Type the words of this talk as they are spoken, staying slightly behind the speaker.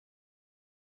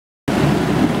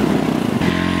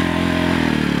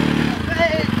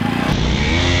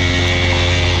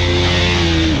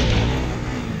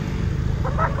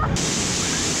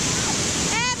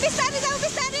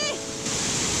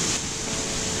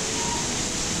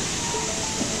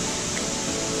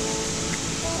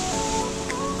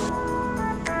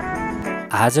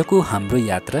आजको हाम्रो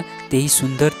यात्रा त्यही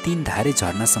सुन्दर तीन धारे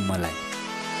झरनासम्मलाई।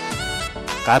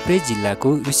 काभ्रे जिल्लाको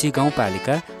रुसी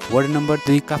गाउँपालिका वार्ड नम्बर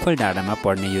 2 काफलडाँडामा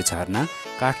पर्ने यो झरना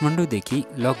काठमाडौँदेखि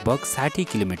लगभग 60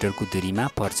 किलोमिटरको दूरीमा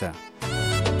पर्छ।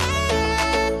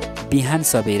 बिहान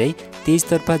सबेरै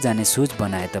तेजतर्फ जाने सोच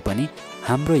बनाए तापनि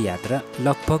हाम्रो यात्रा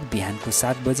लगभग बिहानको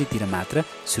 7 बजेतिर मात्र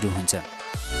सुरु हुन्छ।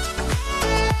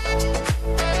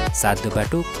 सातो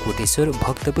बाटो कोटेश्वर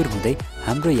भक्तपुर हुँदै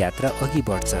हाम्रो यात्रा अघि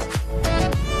बढ्छ।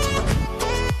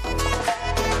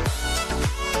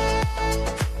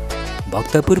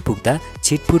 भक्तपुर पुग्दा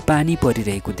छिटफुट पानी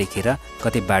परिरहेको देखेर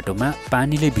कतै बाटोमा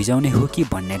पानीले भिजाउने हो कि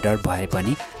भन्ने डर भए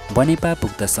पनि बनेपा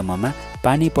पुग्दासम्ममा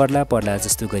पानी पर्ला पर्ला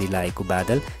जस्तो गरी लागेको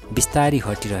बादल बिस्तारै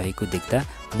हटिरहेको देख्दा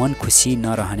मन खुसी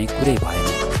नरहने कुरै भएन।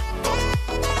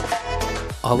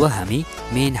 अब हामी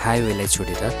मेन हाइवेलाई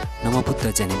छोडेर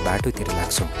नमबुद्ध जाने बाटोतिर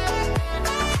लाग्छौँ।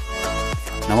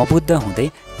 नमबुद्ध हुँदै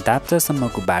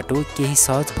दाप्चासम्मको बाटो केही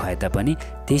सहज भए तापनि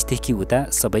त्यसदेखि उता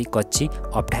सबै कच्ची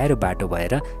अप्ठ्यारो बाटो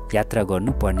भएर यात्रा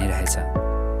गर्नुपर्ने रहेछ।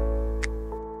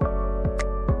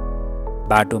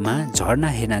 बाटोमा झरना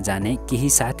हेर्न जाने केही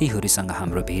साथीहरूसँग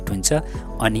हाम्रो भेट हुन्छ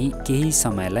अनि केही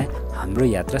समयलाई हाम्रो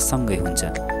यात्रा सँगै हुन्छ।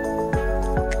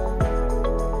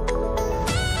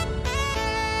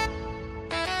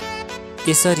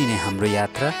 यसरी नै हाम्रो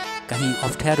यात्रा कहीँ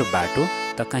अप्ठ्यारो बाटो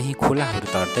त कहीँ खोलाहरू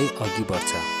तर्दै अघि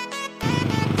बढ्छ।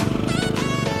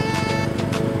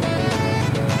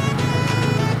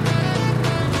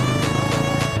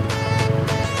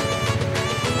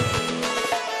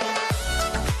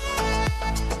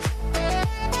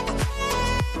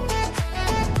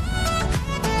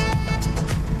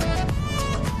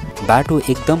 बाटो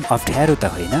एकदम अप्ठ्यारो त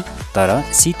होइन, तर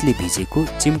शीतले भिजेको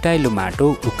चिम्टाइलो माटो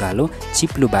उकालो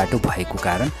चिप्लो बाटो भएको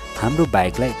कारण हाम्रो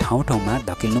बाइकलाई ठाउँ ठाउँमा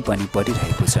धकेल्नु पनि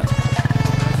परिरहेको छ।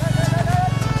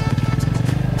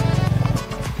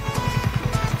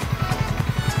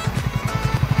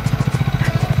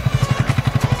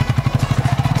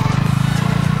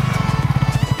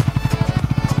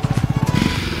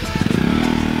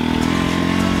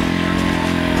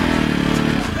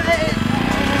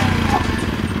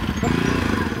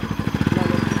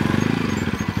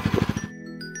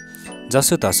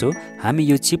 जसोतसो हामी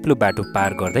यो चिप्लो बाटो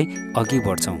पार गर्दै अघि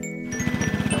बढ्छौँ।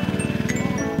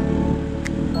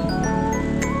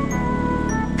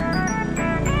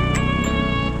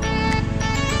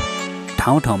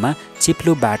 ठाउँ ठाउँमा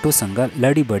चिप्लो बाटोसँग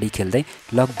लडीबडी खेल्दै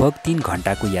लगभग 3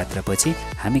 घण्टाको यात्रापछि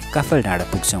हामी काफलडाँडा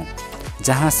पुग्छौँ,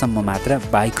 जहाँसम्म मात्र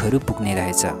बाइकहरू पुग्ने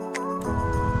रहेछ।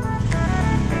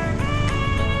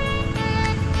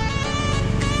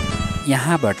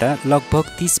 यहाँबाट लगभग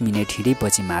 30 मिनट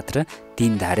हिँडेपछि मात्र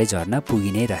तीन धारे झरना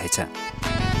पुगिने रहेछ।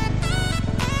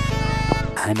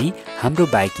 हामी हाम्रो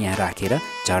बाइक यहाँ राखेर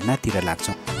झरनातिर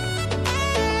लाग्छौँ।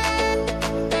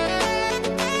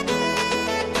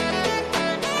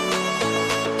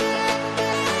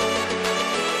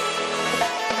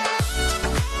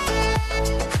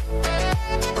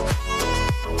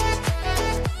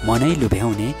 मनै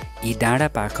लुभ्याउने यी डाँडा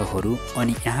पाखाहरू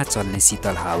अनि यहाँ चल्ने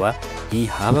शीतल हावा, यही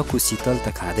हावाको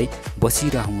शीतलता खाँदै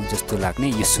बसिरहँ जस्तो लाग्ने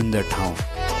यो सुन्दर ठाउँ।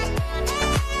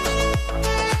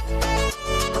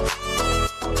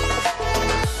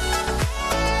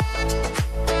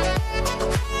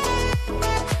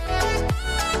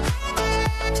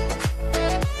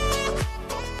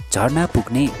 झरना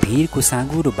पुग्ने भिरको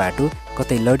साँगुरो बाटो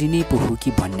कतै लडिने पो हो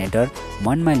कि भन्ने डर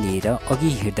मनमा लिएर अघि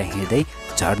हिँड्दा हिँड्दै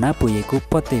झरना पुगेको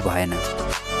पत्तै भएन।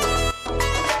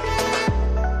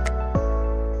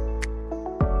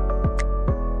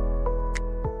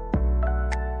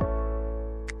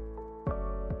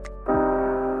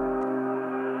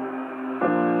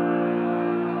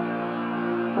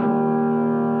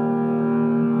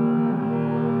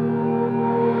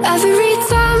 Every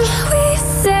time we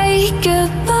say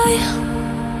goodbye,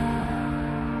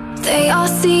 they all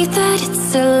see that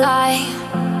it's a lie.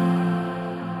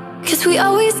 'Cause we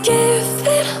always give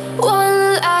it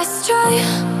one last try.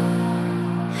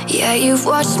 Yeah, you've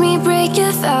watched me break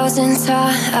 1,000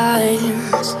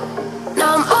 times.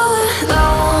 Now I'm all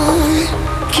alone,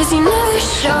 'cause you never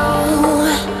show.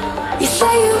 You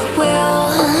say you will,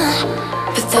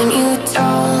 but then you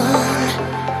don't.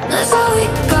 That's how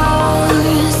it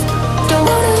goes. Don't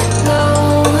wanna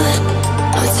know.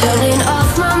 I'm turning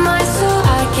off my mind so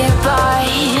I get by.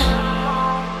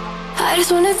 I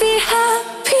just wanna be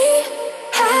happy,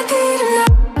 happy tonight.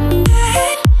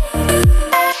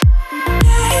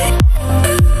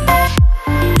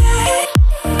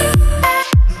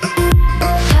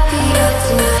 Happy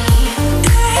tonight.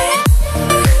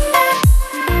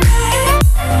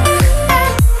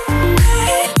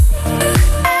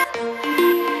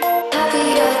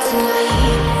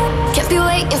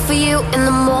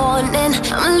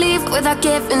 without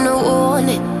giving a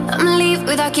warning. I'ma leave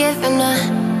without giving a.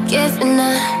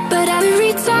 But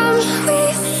every time we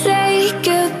say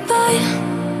goodbye,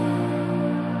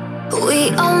 we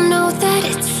all know that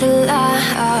it's a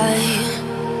lie.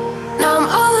 Now I'm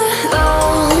all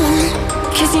alone,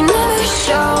 'cause you never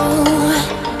show